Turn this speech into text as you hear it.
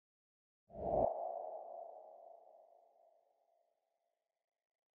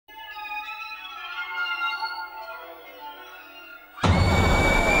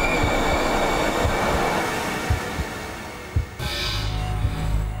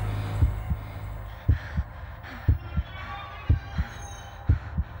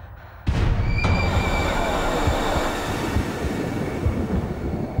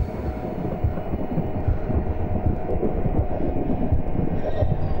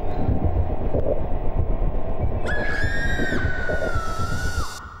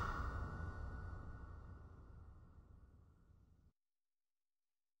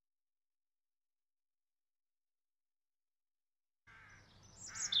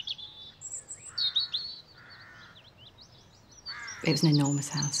It was an enormous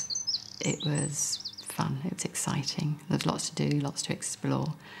house. It was fun, it was exciting. There was lots to do, lots to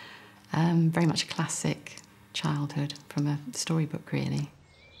explore. Very much a classic childhood from a storybook, really.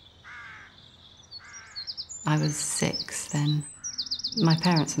 I was 6 then. My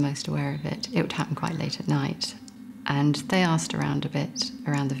parents were most aware of it. It would happen quite late at night. And they asked around a bit,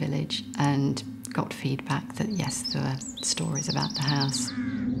 around the village, and got feedback that, yes, there were stories about the house.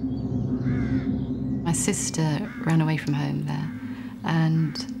 My sister ran away from home there,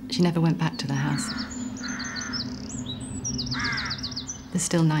 and she never went back to the house. There's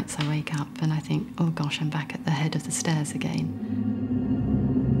still nights I wake up and I think, oh gosh, I'm back at the head of the stairs again.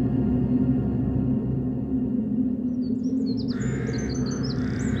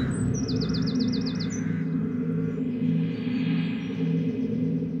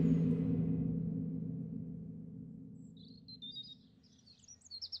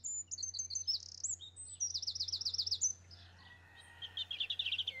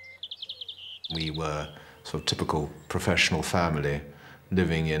 We were sort of typical professional family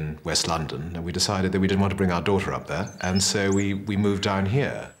living in West London, and we decided that we didn't want to bring our daughter up there, and so we moved down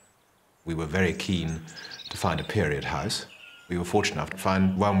here. We were very keen to find a period house. We were fortunate enough to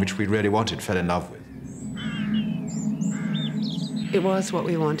find one which we really wanted, fell in love with. It was what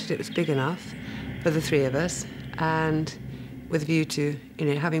we wanted. It was big enough for the 3 of us, and with a view to,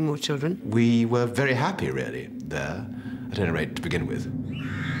 having more children. We were very happy, really, there, at any rate, to begin with.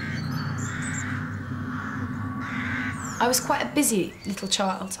 I was quite a busy little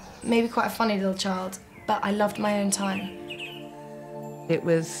child, maybe quite a funny little child, but I loved my own time. It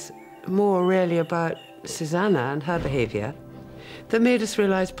was more really about Susanna and her behaviour that made us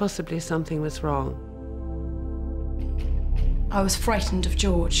realise possibly something was wrong. I was frightened of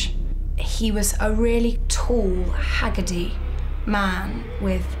George. He was a really tall, haggardy man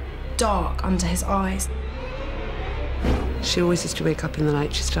with dark under his eyes. She always used to wake up in the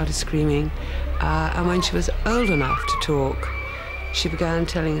night, she started screaming. And when she was old enough to talk, she began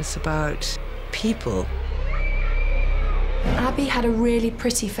telling us about people. Abby had a really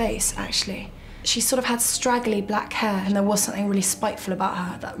pretty face, actually. She sort of had straggly black hair, and there was something really spiteful about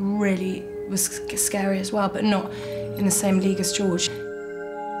her that really was scary as well, but not in the same league as George.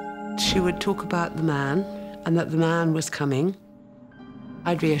 She would talk about the man, and that the man was coming.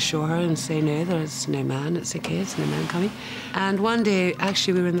 I'd reassure her and say, no, there's no man, it's okay, there's no man coming. And one day,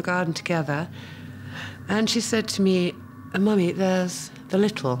 actually, we were in the garden together, and she said to me, Mummy, there's the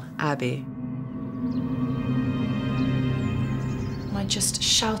little Abby. And I just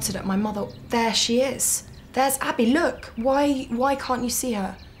shouted at my mother, there she is. There's Abby, look. Why can't you see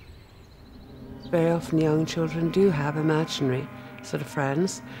her? Very often young children do have imaginary sort of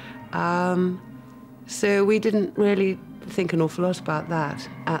friends. So we didn't really think an awful lot about that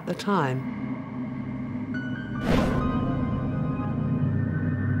at the time.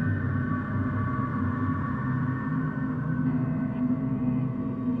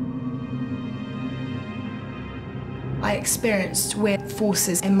 I experienced weird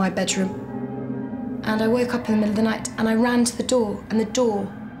forces in my bedroom. And I woke up in the middle of the night and I ran to the door, and the door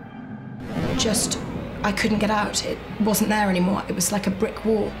I couldn't get out. It wasn't there anymore. It was like a brick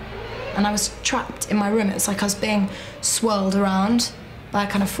wall. And I was trapped in my room. It was like I was being swirled around by a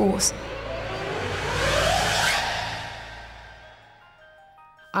kind of force.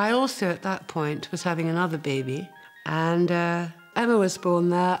 I also, at that point, was having another baby, and Emma was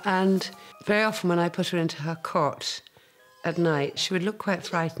born there, and very often when I put her into her cot at night, she would look quite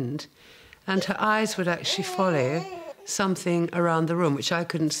frightened, and her eyes would actually follow something around the room, which I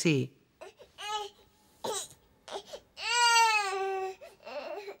couldn't see.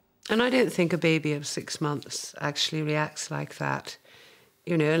 And I don't think a baby of 6 months actually reacts like that,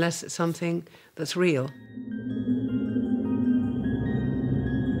 unless it's something that's real.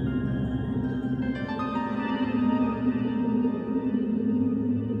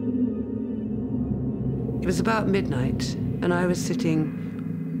 It was about midnight, and I was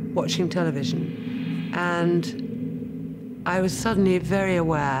sitting watching television, and I was suddenly very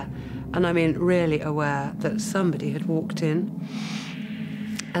aware, and I mean really aware, that somebody had walked in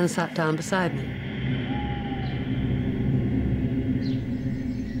and sat down beside me.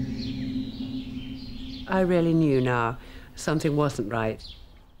 I really knew now something wasn't right.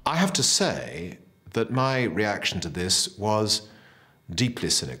 I have to say that my reaction to this was deeply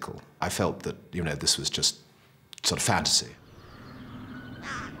cynical. I felt that, this was just sort of fantasy.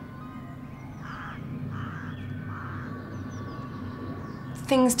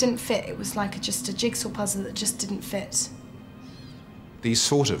 Things didn't fit. It was like just a jigsaw puzzle that just didn't fit. These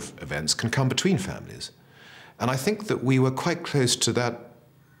sort of events can come between families. And I think that we were quite close to that,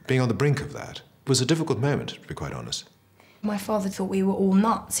 being on the brink of that. It was a difficult moment, to be quite honest. My father thought we were all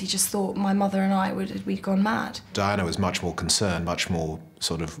nuts. He just thought my mother and I we'd gone mad. Diana was much more concerned, much more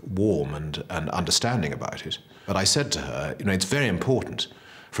sort of warm and understanding about it. But I said to her, you know, it's very important,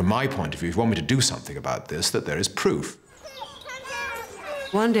 from my point of view, if you want me to do something about this, that there is proof.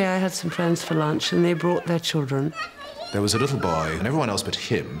 One day I had some friends for lunch and they brought their children. There was a little boy, and everyone else but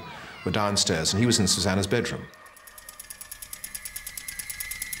him were downstairs, and he was in Susanna's bedroom.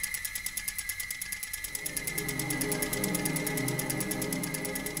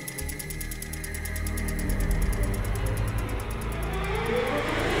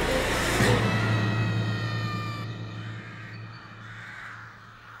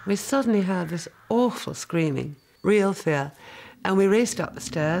 We suddenly heard this awful screaming, real fear, and we raced up the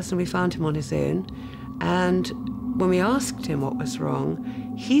stairs and we found him on his own. And when we asked him what was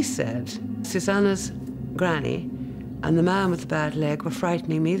wrong, he said Susanna's granny and the man with the bad leg were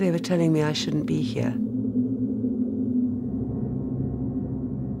frightening me. They were telling me I shouldn't be here.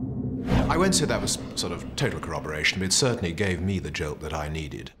 I won't say that was sort of total corroboration, but it certainly gave me the jolt that I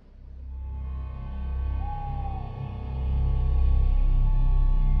needed.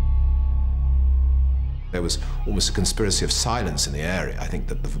 There was almost a conspiracy of silence in the area. I think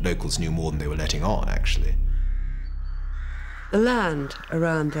that the locals knew more than they were letting on, actually. The land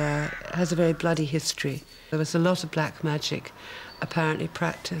around there has a very bloody history. There was a lot of black magic apparently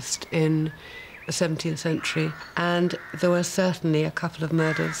practiced in the 17th century, and there were certainly a couple of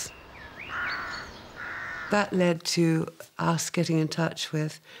murders. That led to us getting in touch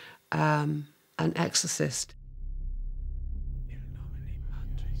with an exorcist.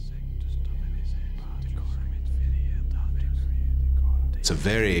 It's a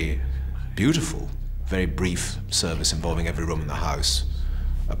very beautiful, very brief service involving every room in the house.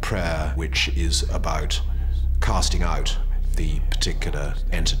 A prayer which is about casting out the particular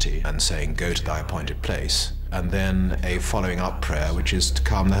entity and saying, go to thy appointed place. And then a following up prayer which is to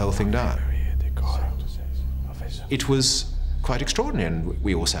calm the whole thing down. It was quite extraordinary, and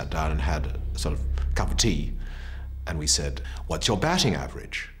we all sat down and had a sort of cup of tea. And we said, what's your batting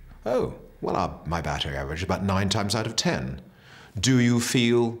average? Oh, well, my batting average is about 9 times out of 10. Do you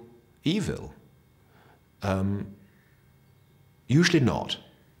feel evil? Usually not,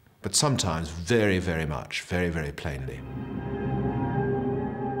 but sometimes very, very much, very, very plainly.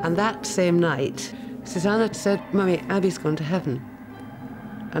 And that same night, Susanna said, Mummy, Abby's gone to heaven.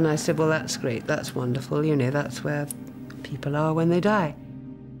 And I said, well, that's great, that's wonderful, you know, that's where people are when they die.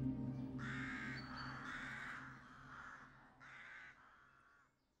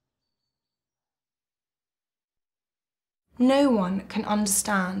 No one can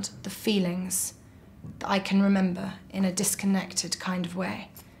understand the feelings that I can remember in a disconnected kind of way.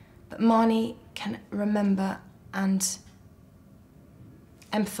 But Marnie can remember and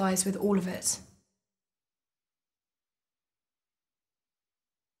empathise with all of it.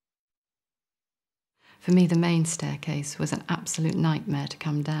 For me, the main staircase was an absolute nightmare to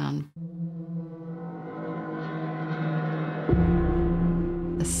come down.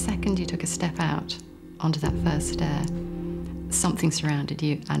 The second you took a step out onto that first stair, something surrounded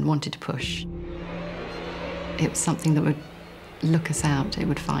you and wanted to push. It was something that would look us out, it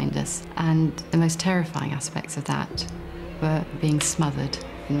would find us. And the most terrifying aspects of that were being smothered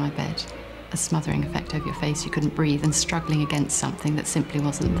in my bed. A smothering effect over your face, you couldn't breathe, and struggling against something that simply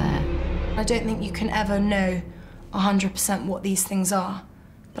wasn't there. I don't think you can ever know 100% what these things are,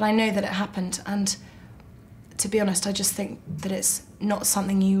 but I know that it happened, and to be honest, I just think that it's not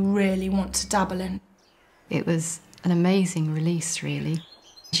something you really want to dabble in. It was an amazing release, really.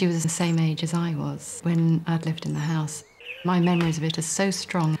 She was the same age as I was when I'd lived in the house. My memories of it are so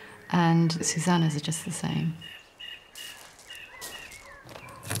strong, and Susanna's are just the same.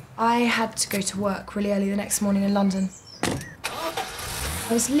 I had to go to work really early the next morning in London.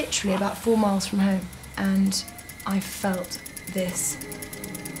 I was literally about 4 miles from home, and I felt this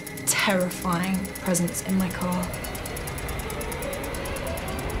terrifying presence in my car.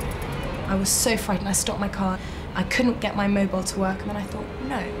 I was so frightened, I stopped my car. I couldn't get my mobile to work, and then I thought,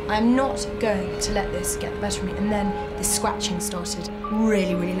 no, I'm not going to let this get the better of me. And then this scratching started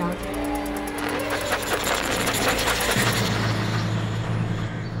really, really loudly.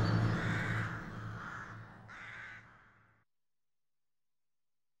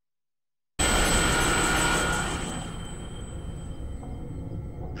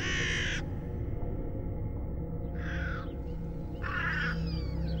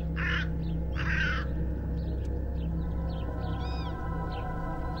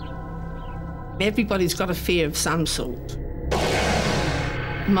 Everybody's got a fear of some sort.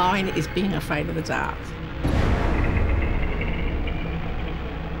 Mine is being afraid of the dark.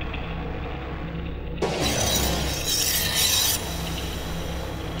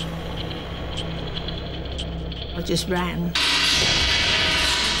 I just ran.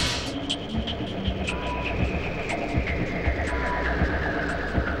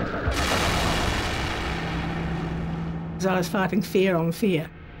 I was fighting fear on fear.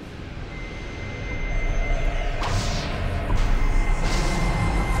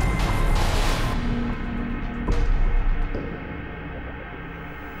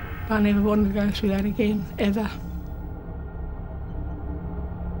 I never wanted to go through that again, ever.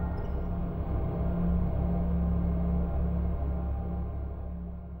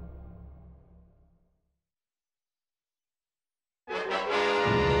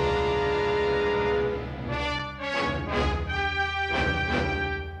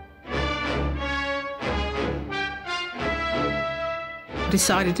 I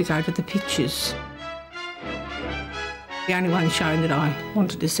decided to go to the pictures. The only one shown that I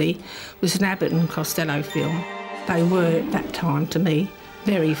wanted to see was an Abbott and Costello film. They were, at that time, to me,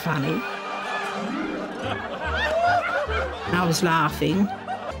 very funny. I was laughing.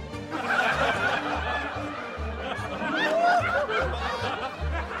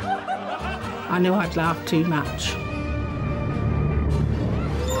 I knew I'd laughed too much.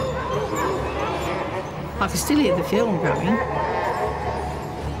 I could still hear the film going.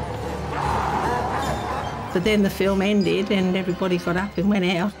 But then the film ended and everybody got up and went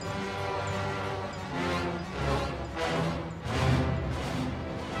out.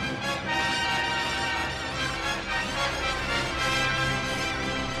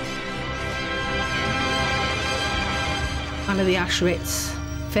 One of the usherettes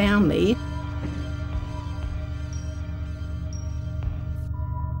found me.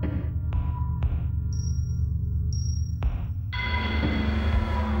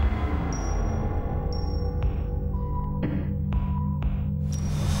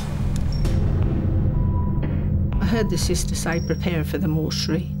 I heard the sister say, "Prepare for the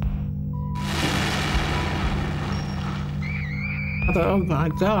mortuary." I thought, oh my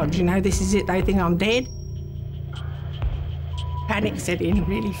God, you know, this is it, they think I'm dead. Panic set in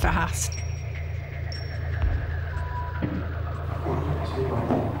really fast.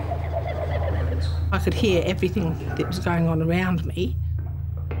 I could hear everything that was going on around me.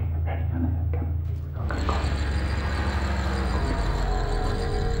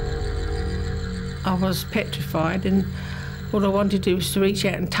 I was petrified, and what I wanted to do was to reach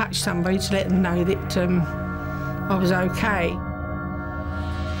out and touch somebody to let them know that I was okay.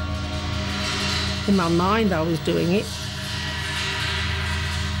 In my mind, I was doing it.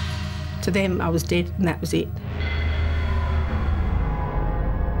 To them, I was dead, and that was it.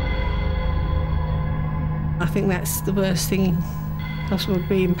 I think that's the worst thing possible,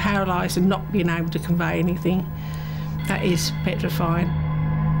 being paralysed and not being able to convey anything. That is petrifying.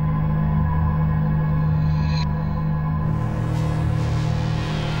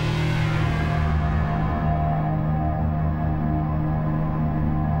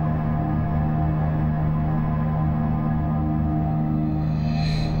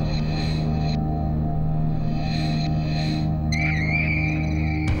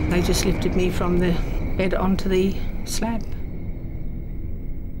 They just lifted me from the bed onto the slab.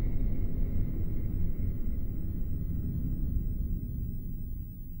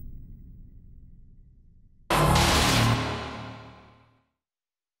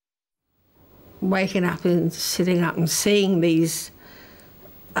 Waking up and sitting up and seeing these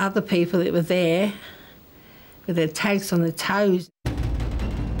other people that were there with their tags on their toes,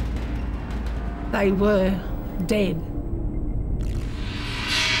 they were dead.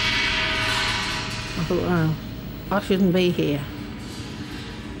 I thought, oh, I shouldn't be here.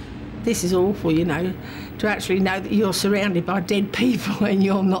 This is awful, you know, to actually know that you're surrounded by dead people and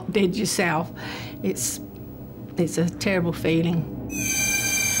you're not dead yourself. It's a terrible feeling.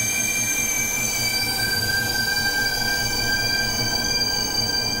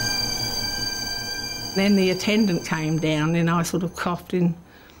 Then the attendant came down and I sort of coughed and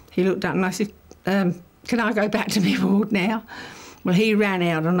he looked up and I said, can I go back to my ward now? Well, he ran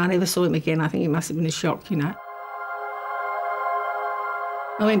out and I never saw him again. I think it must have been a shock, you know.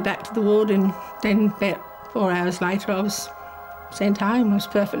 I went back to the ward and then about 4 hours later I was sent home. I was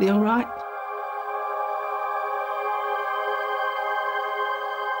perfectly all right.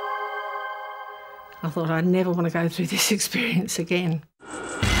 I thought I'd never want to go through this experience again.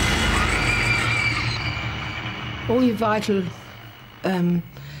 All your vital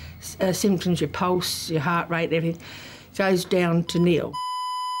symptoms, your pulse, your heart rate, everything, goes down to nil.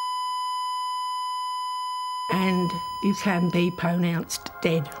 And you can be pronounced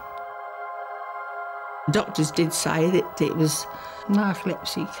dead. Doctors did say that it was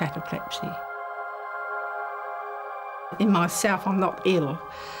narcolepsy, cataplexy. In myself, I'm not ill,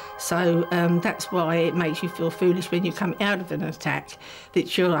 So that's why it makes you feel foolish when you come out of an attack,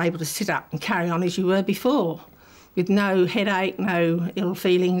 that you're able to sit up and carry on as you were before, with no headache, no ill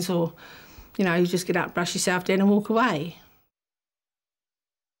feelings, or, you know, you just get up, brush yourself down and walk away.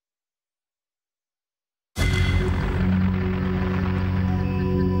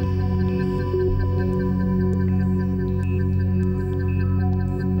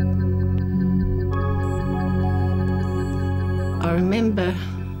 I remember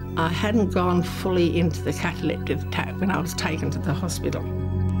I hadn't gone fully into the cataleptic attack when I was taken to the hospital.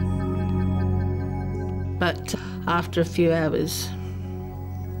 But after a few hours,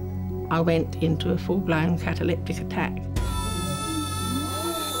 I went into a full-blown cataleptic attack.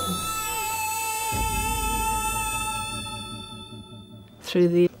 Through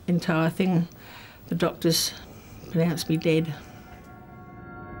the entire thing, the doctors pronounced me dead.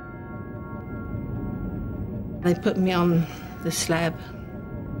 They put me on the slab.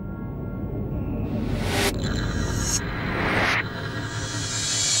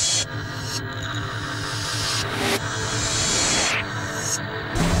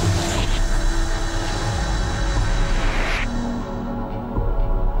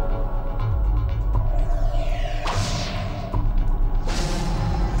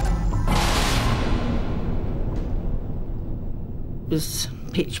 It was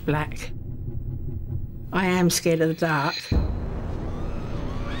pitch black. I am scared of the dark.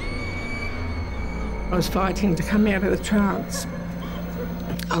 I was fighting to come out of the trance.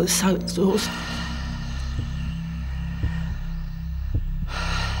 I was so exhausted.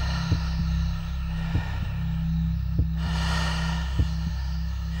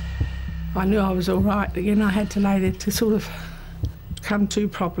 I knew I was all right. Again, I had to lay there to sort of come to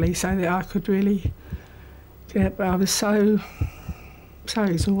properly so that I could really get up. I was so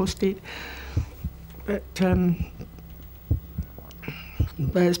exhausted. But the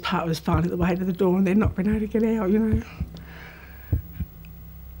worst part was finding the way to the door and then not being able to get out, you know.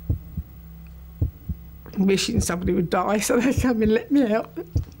 Wishing somebody would die so they'd come and let me out.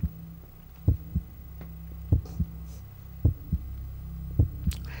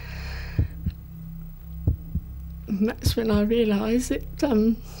 And that's when I realised that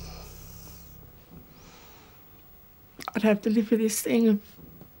I'd have to live with this thing of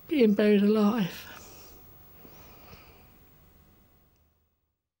being buried alive.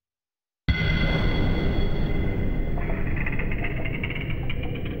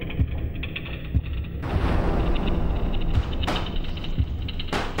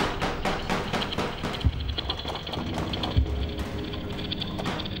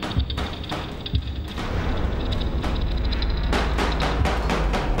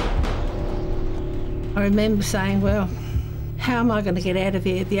 I remember saying, well, how am I going to get out of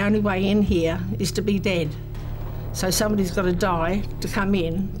here? The only way in here is to be dead. So somebody's got to die to come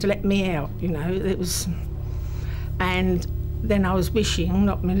in to let me out, you know. It was... And then I was wishing,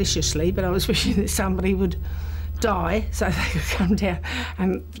 not maliciously, but I was wishing that somebody would die so they could come down,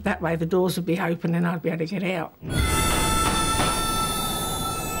 and that way the doors would be open and I'd be able to get out.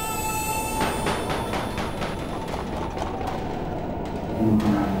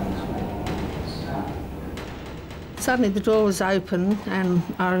 Suddenly the door was open and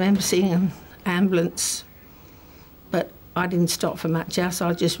I remember seeing an ambulance, but I didn't stop for much else,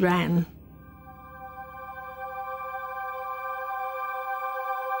 I just ran.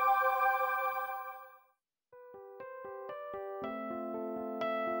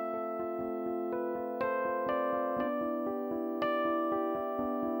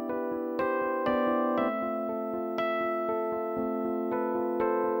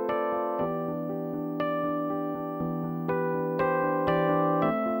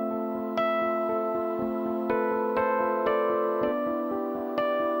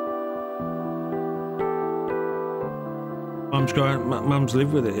 Mum's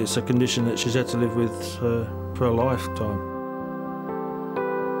lived with it. It's a condition that she's had to live with for a lifetime.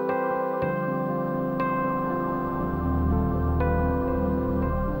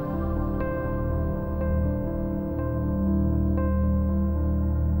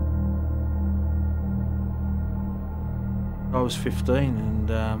 I was 15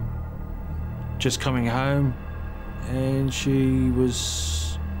 and just coming home, and she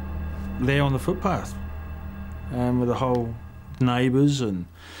was there on the footpath with the whole neighbours and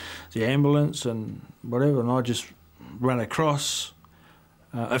the ambulance and whatever, and I just ran across.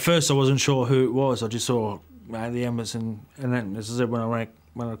 At first I wasn't sure who it was, I just saw the ambulance, and then, as I said, when I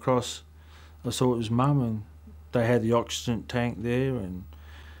ran across, I saw it was Mum, and they had the oxygen tank there,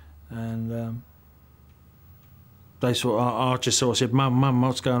 and they saw, I just saw, I said, Mum,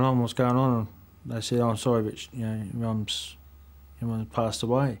 what's going on, and they said, oh, I'm sorry, but, you know, your mum's passed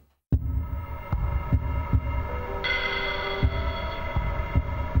away.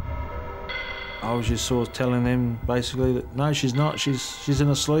 I was just sort of telling them basically that no, she's not. She's in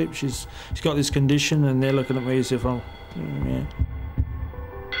a sleep. She's got this condition, and they're looking at me as if I'm. Yeah.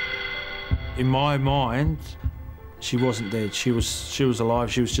 In my mind, she wasn't dead. She was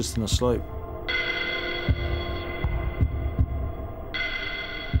alive. She was just in a sleep.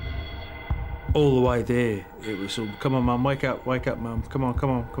 All the way there, it was all, come on, Mum, wake up, Mum, come on, come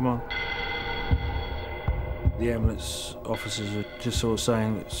on, come on. The ambulance officers are just sort of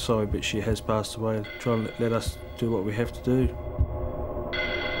saying that, sorry, but she has passed away. Try and let us do what we have to do.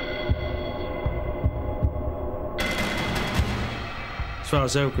 As far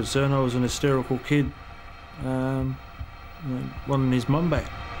as they were concerned, I was an hysterical kid, wanting his mum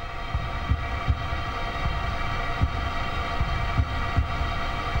back.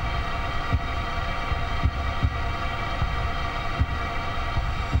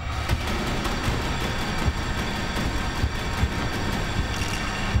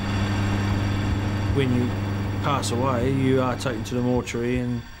 When you pass away, you are taken to the mortuary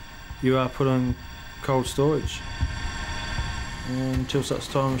and you are put on cold storage until such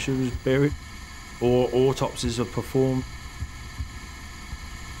time as she was buried or autopsies are performed.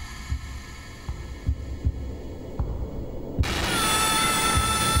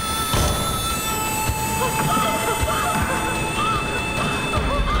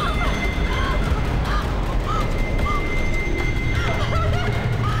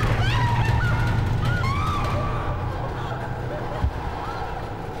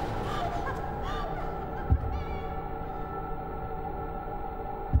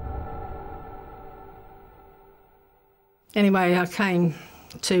 Anyway, I came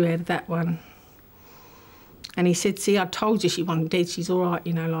to out of that one. And he said, see, I told you she wasn't dead. She's all right,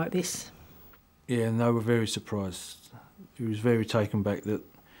 you know, like this. Yeah, and they were very surprised. He was very taken back that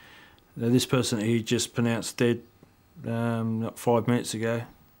this person that he just pronounced dead like 5 minutes ago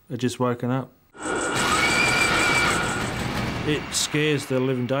had just woken up. It scares the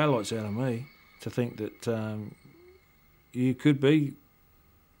living daylights out of me to think that you could be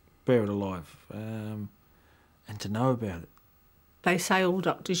buried alive and to know about it. They say all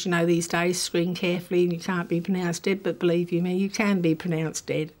doctors, you know, these days screen carefully and you can't be pronounced dead, but believe you me, you can be pronounced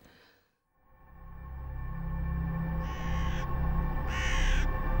dead.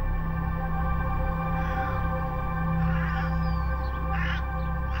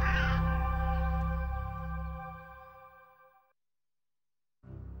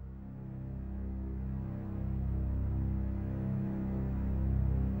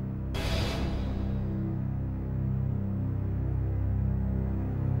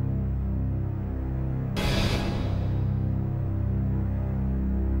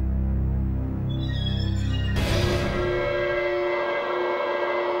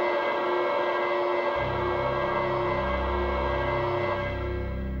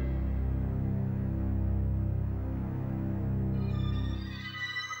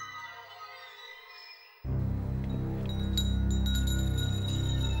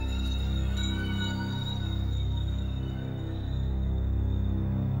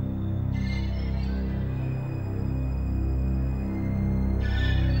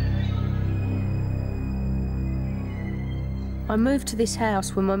 I moved to this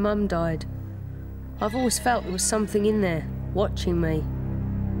house when my mum died. I've always felt there was something in there, watching me.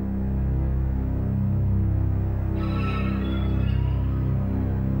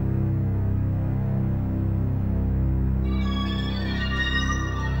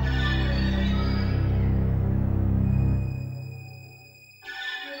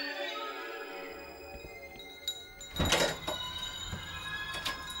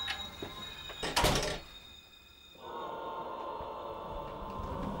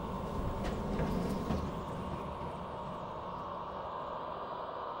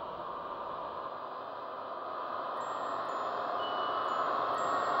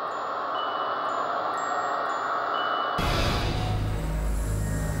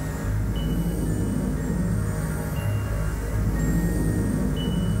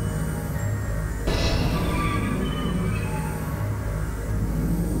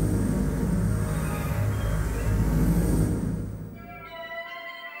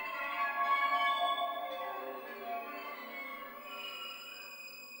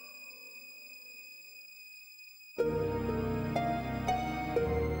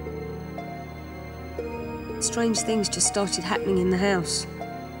 Strange things just started happening in the house.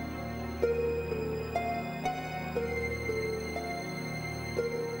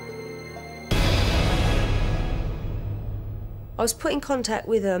 I was put in contact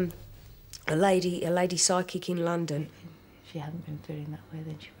with a lady psychic in London. If she hadn't been feeling that way,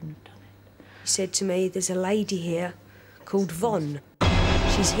 then she wouldn't have done it. She said to me, there's a lady here called Von.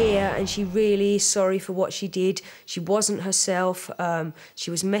 She She's here and she really is sorry for what she did. She wasn't herself. She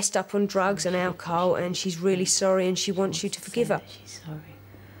was messed up on drugs and alcohol, and she's really sorry and she wants you to forgive her. She's sorry.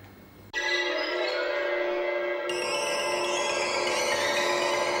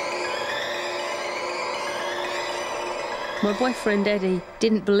 My boyfriend Eddie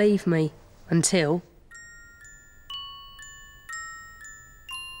didn't believe me until...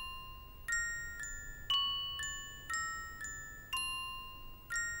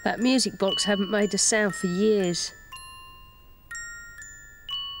 that music box hadn't made a sound for years.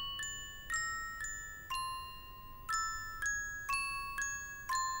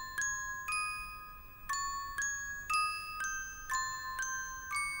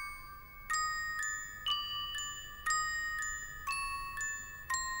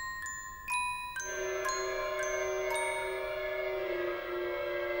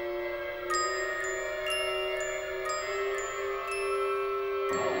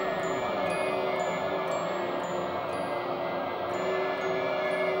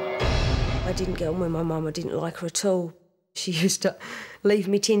 I didn't get on with my mum, I didn't like her at all. She used to leave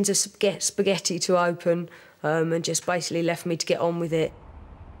me tins of spaghetti to open and just basically left me to get on with it.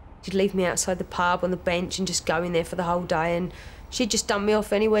 She'd leave me outside the pub on the bench and just go in there for the whole day, and she'd just done me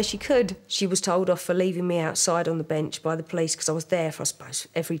off anywhere she could. She was told off for leaving me outside on the bench by the police because I was there for, I suppose,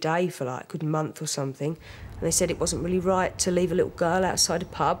 every day for like a good month or something. And they said it wasn't really right to leave a little girl outside a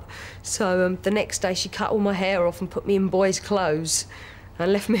pub. So the next day she cut all my hair off and put me in boys' clothes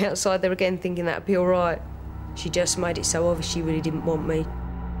and left me outside there again thinking that'd be all right. She just made it so obvious she really didn't want me.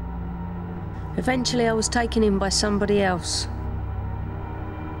 Eventually I was taken in by somebody else.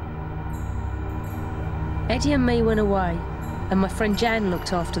 Eddie and me went away, and my friend Jan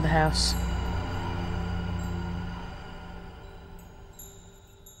looked after the house.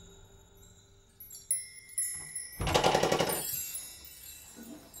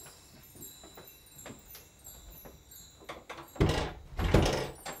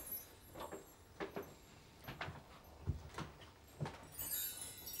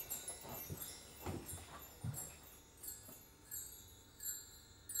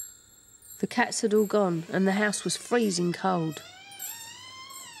 The cats had all gone, and the house was freezing cold.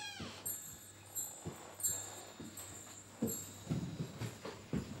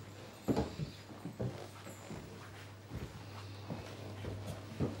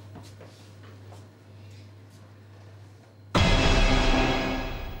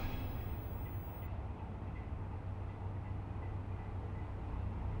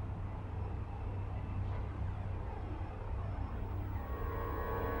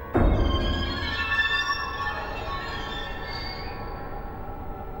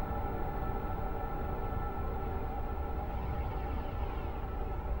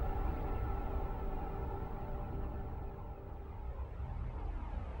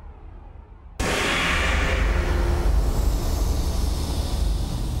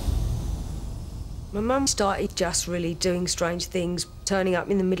 My mum started just really doing strange things, turning up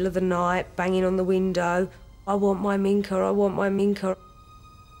in the middle of the night, banging on the window. I want my minka, I want my minka.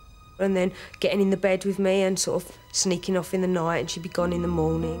 And then getting in the bed with me and sort of sneaking off in the night, and she'd be gone in the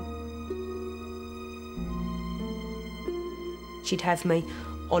morning. She'd have me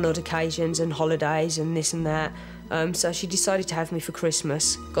on odd occasions and holidays and this and that. So she decided to have me for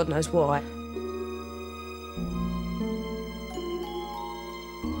Christmas, God knows why.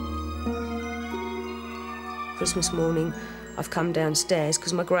 Christmas morning, I've come downstairs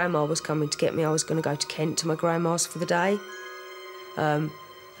because my grandma was coming to get me. I was going to go to Kent to my grandma's for the day. And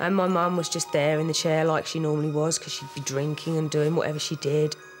my mum was just there in the chair like she normally was because she'd be drinking and doing whatever she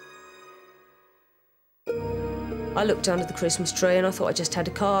did. I looked under the Christmas tree and I thought I just had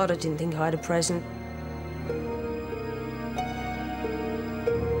a card. I didn't think I had a present.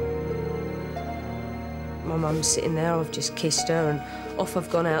 My mum's sitting there, I've just kissed her and off I've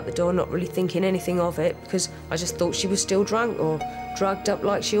gone out the door, not really thinking anything of it because I just thought she was still drunk or drugged up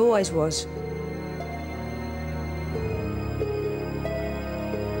like she always was.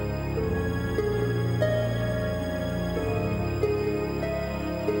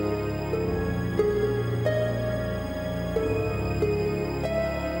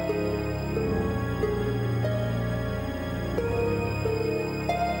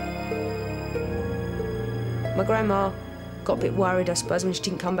 My grandma got a bit worried, I suppose, when she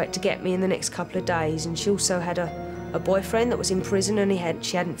didn't come back to get me in the next couple of days, and she also had a boyfriend that was in prison and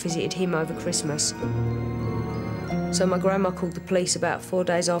she hadn't visited him over Christmas. So my grandma called the police about 4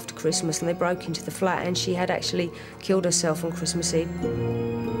 days after Christmas and they broke into the flat and she had actually killed herself on Christmas Eve.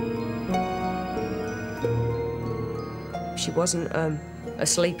 She wasn't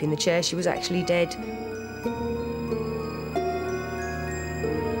asleep in the chair, she was actually dead.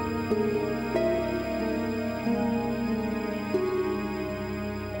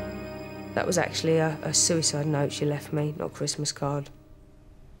 That was actually a suicide note she left me, not a Christmas card.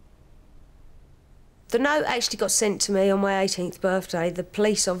 The note actually got sent to me on my 18th birthday. The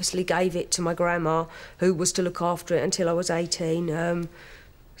police obviously gave it to my grandma, who was to look after it until I was 18.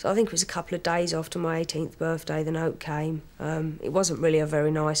 So I think it was a couple of days after my 18th birthday the note came. It wasn't really a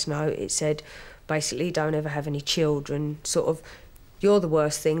very nice note. It said, basically, don't ever have any children. Sort of, you're the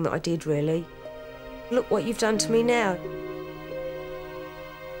worst thing that I did, really. Look what you've done to me now.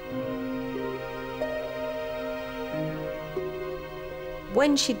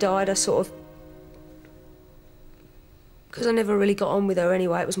 When she died, I sort of, because I never really got on with her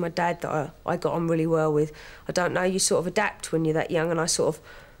anyway, it was my dad that I got on really well with. I don't know, you sort of adapt when you're that young, and I sort of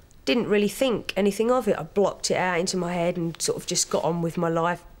didn't really think anything of it. I blocked it out into my head and sort of just got on with my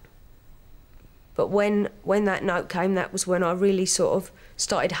life. But when that note came, that was when I really sort of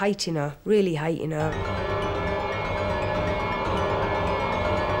started hating her, really hating her.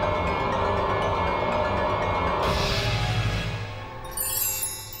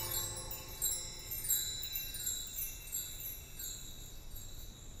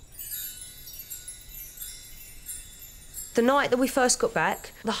 The night that we first got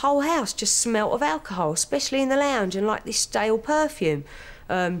back, the whole house just smelt of alcohol, especially in the lounge, and like this stale perfume.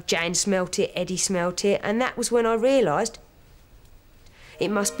 Jan smelt it, Eddie smelt it, and that was when I realised it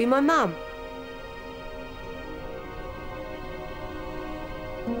must be my mum.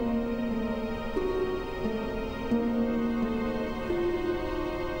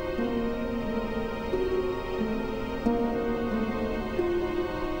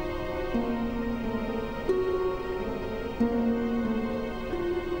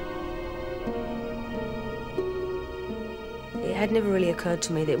 It had never really occurred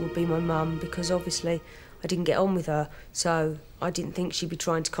to me that it would be my mum, because obviously I didn't get on with her, so I didn't think she'd be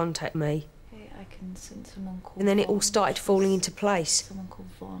trying to contact me. I can send someone called And then it all Von. started falling into place. Someone called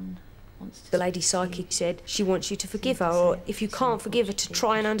Von wants to The lady psychic said she wants you to forgive her, or if you can't forgive her, to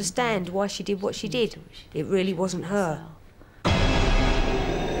try and understand why she did what she did. It really wasn't her.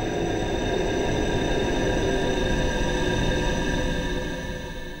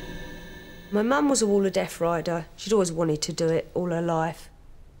 My mum was a Wall of Death rider. She'd always wanted to do it all her life.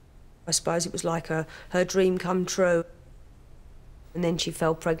 I suppose it was like her dream come true. And then she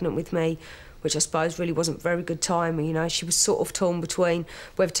fell pregnant with me, which I suppose really wasn't very good timing, you know. She was sort of torn between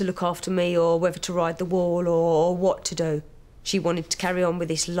whether to look after me or whether to ride the wall or what to do. She wanted to carry on with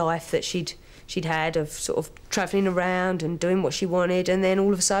this life that she'd had of sort of travelling around and doing what she wanted, and then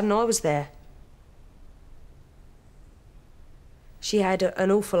all of a sudden I was there. She had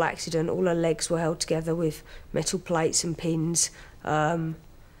an awful accident. All her legs were held together with metal plates and pins,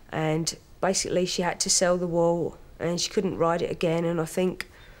 and basically she had to sell the wall and she couldn't ride it again, and I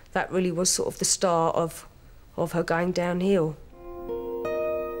think that really was sort of the start of her going downhill.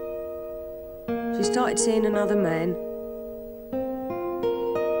 She started seeing another man.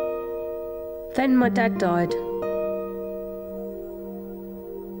 Then my dad died.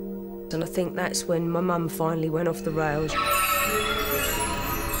 And I think that's when my mum finally went off the rails.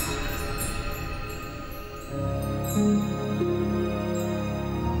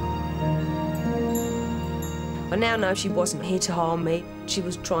 I now know she wasn't here to harm me. She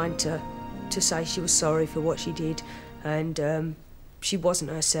was trying to say she was sorry for what she did, and she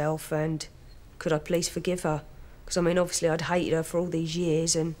wasn't herself, and could I please forgive her? Because, I mean, obviously I'd hated her for all these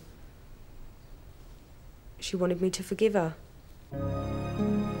years, and she wanted me to forgive her.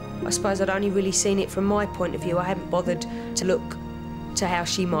 I suppose I'd only really seen it from my point of view. I hadn't bothered to look to how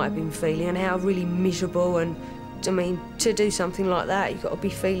she might have been feeling and how really miserable, and, I mean, to do something like that, you've got to be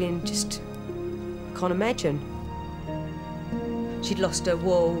feeling just, I can't imagine. She'd lost her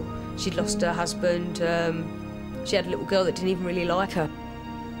wall, she'd lost her husband, she had a little girl that didn't even really like her.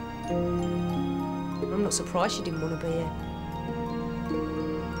 I'm not surprised she didn't want to be here.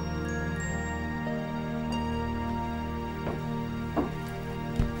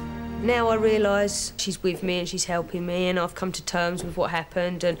 Now I realise she's with me and she's helping me, and I've come to terms with what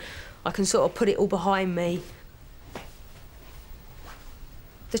happened, and I can sort of put it all behind me.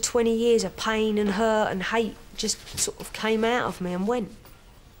 The 20 years of pain and hurt and hate just sort of came out of me and went.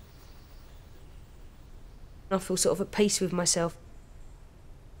 I feel sort of at peace with myself.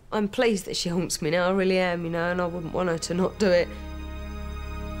 I'm pleased that she haunts me now, I really am, you know, and I wouldn't want her to not do it.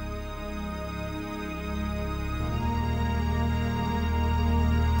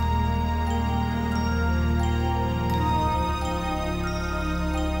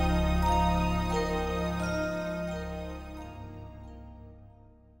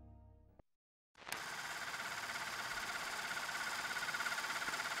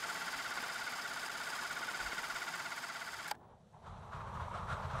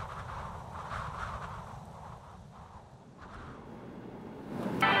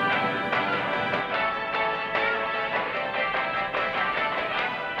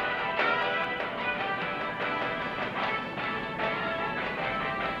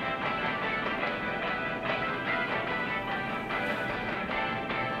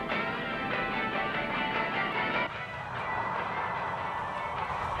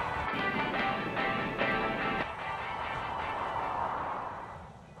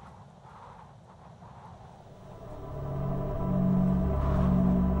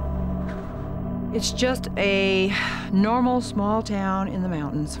 It's just a normal small town in the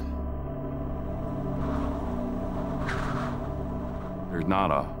mountains. There's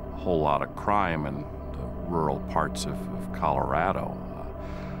not a whole lot of crime in the rural parts of Colorado.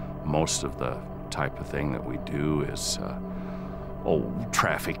 Most of the type of thing that we do is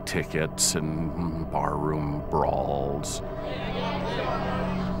traffic tickets and barroom brawls.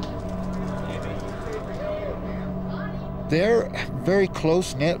 They're very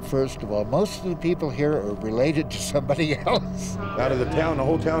close-knit, first of all. Most of the people here are related to somebody else. Out of the town, the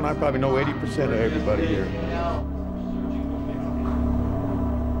whole town, I probably know 80% of everybody here.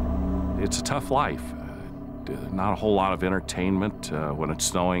 It's a tough life. Not a whole lot of entertainment when it's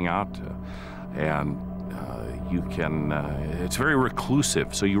snowing out. You can, it's very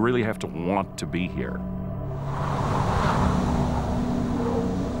reclusive, so you really have to want to be here.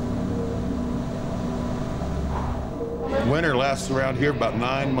 Winter lasts around here about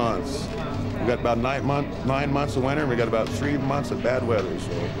 9 months. We got about 9 months of winter, and we got about 3 months of bad weather,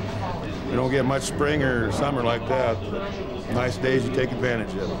 so we don't get much spring or summer like that. But nice days, you take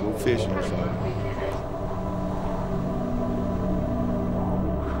advantage of it. Go fishing or something.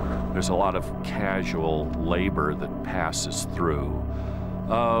 There's a lot of casual labor that passes through.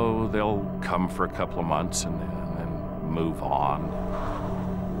 Oh, they'll come for a couple of months and then move on.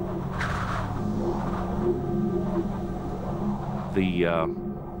 They're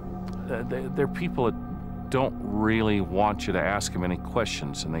people that don't really want you to ask them any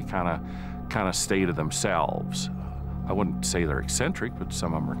questions, and they kind of stay to themselves. I wouldn't say they're eccentric, but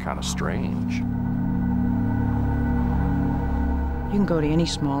some of them are kind of strange. You can go to any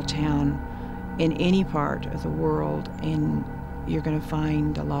small town in any part of the world, and you're going to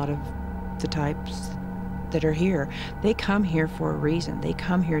find a lot of the types that are here. They come here for a reason. They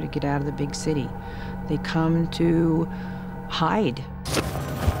come here to get out of the big city. They come to hide.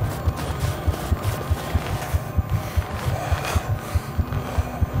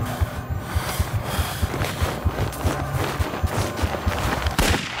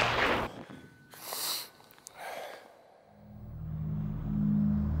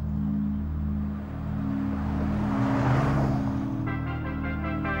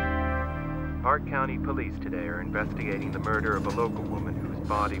 Park County Police today are investigating the murder of a local woman whose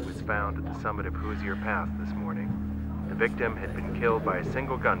body was found at the summit of Hoosier Pass this morning. The victim had been killed by a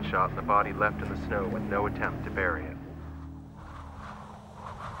single gunshot and the body left in the snow with no attempt to bury it.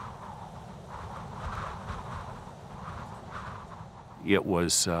 It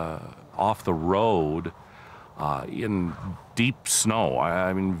was off the road in deep snow.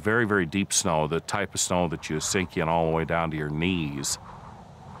 I mean, very, very deep snow, the type of snow that you sink in all the way down to your knees.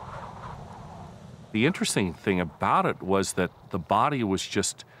 The interesting thing about it was that the body was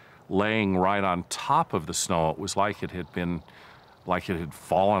just laying right on top of the snow. It was like it had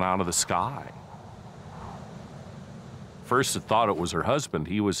fallen out of the sky. First, it thought it was her husband.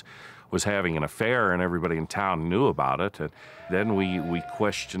 He was having an affair, and everybody in town knew about it. And then we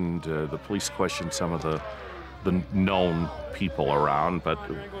questioned, the police questioned some of the known people around, but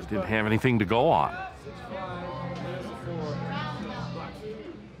didn't have anything to go on.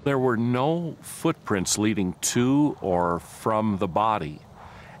 There were no footprints leading to or from the body,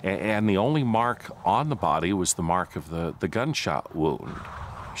 and the only mark on the body was the mark of the gunshot wound.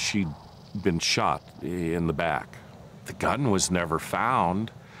 She'd been shot in the back. The gun was never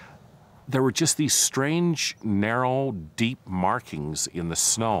found. There were just these strange, narrow, deep markings in the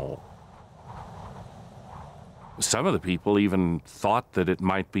snow. Some of the people even thought that it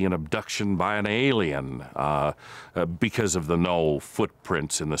might be an abduction by an alien because of the no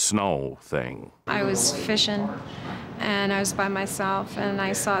footprints in the snow thing. I was fishing, and I was by myself, and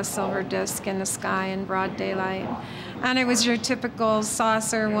I saw a silver disc in the sky in broad daylight. And it was your typical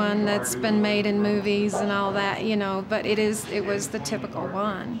saucer one that's been made in movies and all that, you know, but it was the typical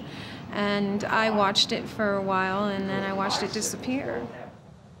one. And I watched it for a while, and then I watched it disappear.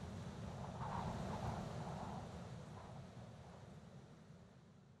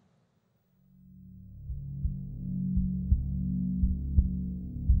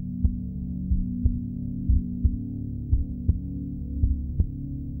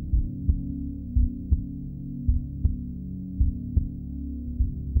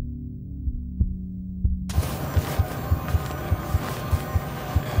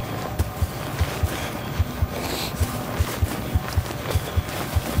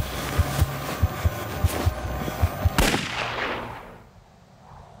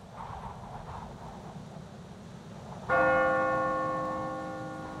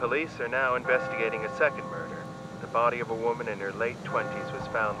 Police are now investigating a second murder. The body of a woman in her late 20s was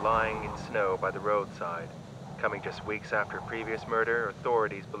found lying in snow by the roadside. Coming just weeks after a previous murder,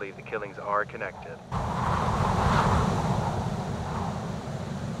 authorities believe the killings are connected.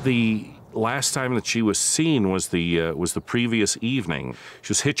 The last time that she was seen was the previous evening.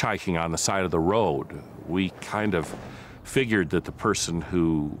 She was hitchhiking on the side of the road. We kind of figured that the person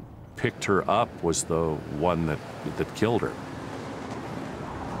who picked her up was the one that killed her.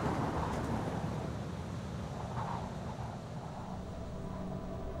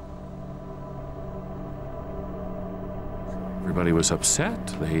 Everybody was upset.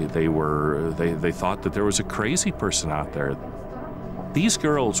 They thought that there was a crazy person out there. These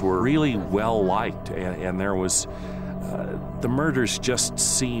girls were really well liked, and there was the murders just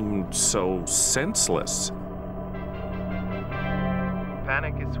seemed so senseless.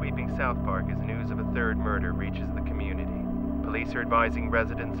 Panic is sweeping South Park as news of a third murder reaches the community. Police are advising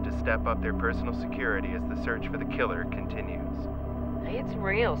residents to step up their personal security as the search for the killer continues. It's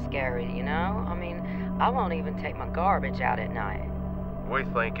real scary, you know? I mean, I won't even take my garbage out at night. We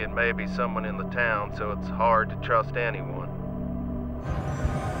think it may be someone in the town, so it's hard to trust anyone.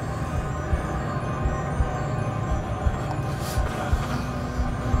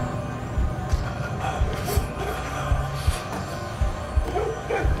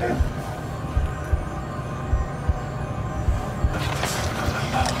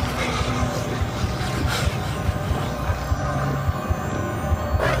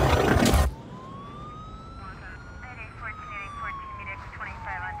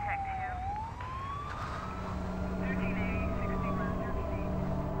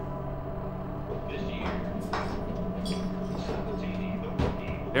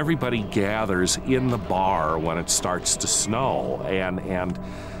 Everybody gathers in the bar when it starts to snow, and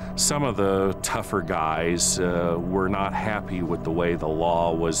some of the tougher guys were not happy with the way the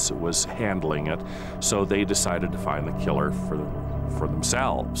law was handling it, so they decided to find the killer for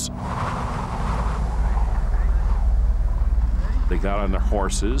themselves. They got on their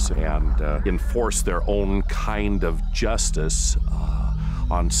horses and enforced their own kind of justice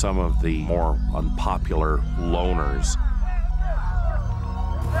on some of the more unpopular loners.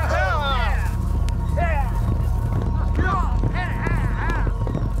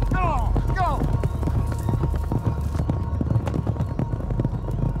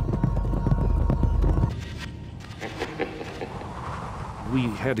 We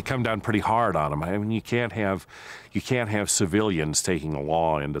had to come down pretty hard on them. I mean, you can't have civilians taking the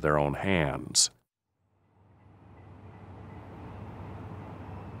law into their own hands.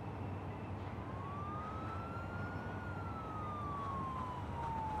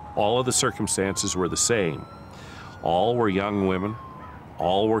 All of the circumstances were the same. All were young women,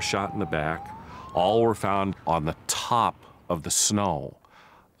 all were shot in the back, all were found on the top of the snow,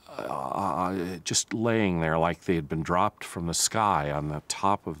 just laying there like they had been dropped from the sky on the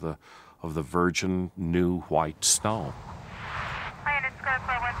top of the virgin new white snow.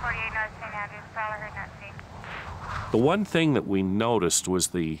 The one thing that we noticed was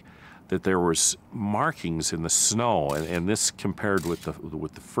that there was markings in the snow, and this compared with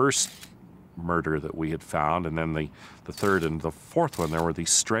the first murder that we had found, and then the third and the fourth one, there were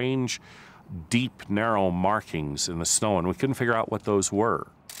these strange, deep, narrow markings in the snow, and we couldn't figure out what those were.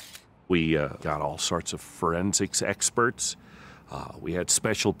 We got all sorts of forensics experts. We had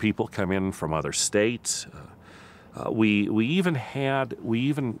special people come in from other states. We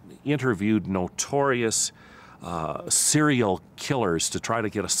even interviewed notorious serial killers to try to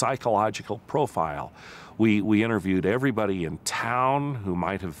get a psychological profile. We interviewed everybody in town who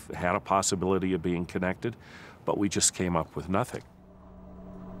might have had a possibility of being connected, but we just came up with nothing.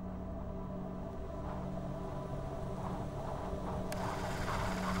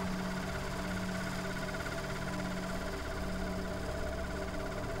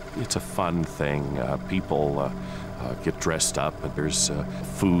 It's a fun thing. People get dressed up, and there's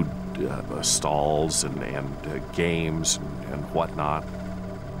food stalls and games and whatnot.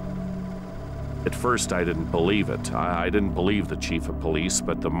 At first, I didn't believe it. I didn't believe the chief of police,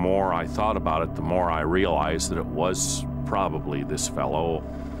 but the more I thought about it, the more I realized that it was probably this fellow.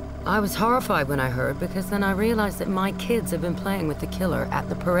 I was horrified when I heard, because then I realized that my kids have been playing with the killer at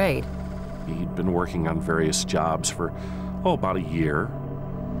the parade. He'd been working on various jobs for, about a year.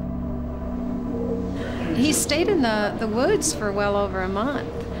 He stayed in the woods for well over a month.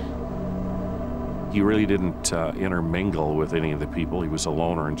 He really didn't intermingle with any of the people. He was a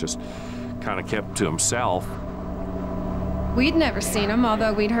loner and just kind of kept to himself. We'd never seen him,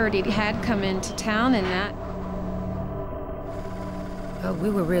 although we'd heard he had come into town and that. We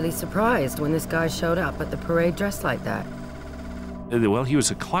were really surprised when this guy showed up at the parade dressed like that. Well, he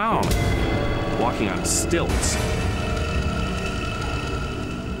was a clown, walking on stilts.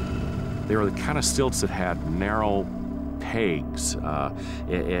 They were the kind of stilts that had narrow pegs,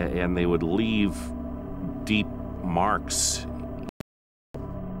 and they would leave deep marks.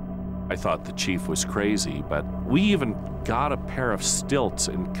 I thought the chief was crazy, but we even got a pair of stilts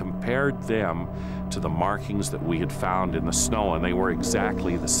and compared them to the markings that we had found in the snow, and they were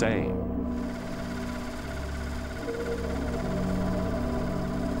exactly the same.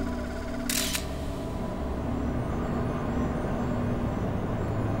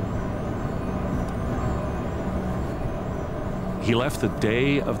 He left the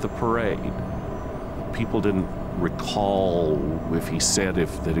day of the parade. People didn't recall if he said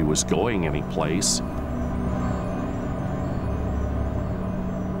that he was going anyplace.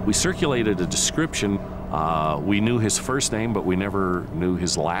 We circulated a description. We knew his first name, but we never knew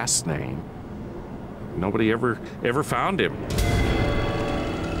his last name. Nobody ever found him.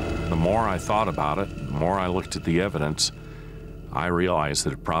 The more I thought about it, the more I looked at the evidence, I realized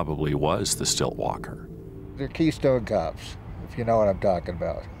that it probably was the stilt walker. They're Keystone cops, if you know what I'm talking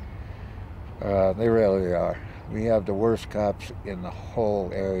about. They really are. We have the worst cops in the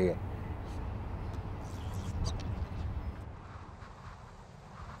whole area.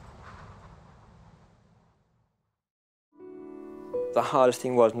 The hardest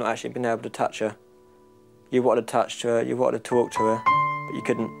thing was not actually being able to touch her. You wanted to touch her, you wanted to talk to her, but you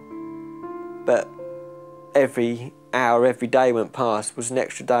couldn't. But every hour, every day went past was an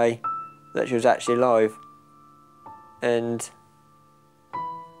extra day that she was actually alive. And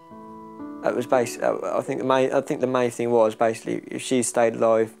it was basically, I think the main thing was basically, if she stayed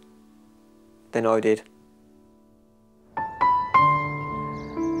alive, then I did.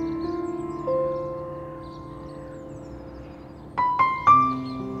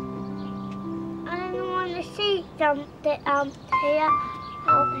 I want to see something here,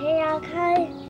 up here, okay?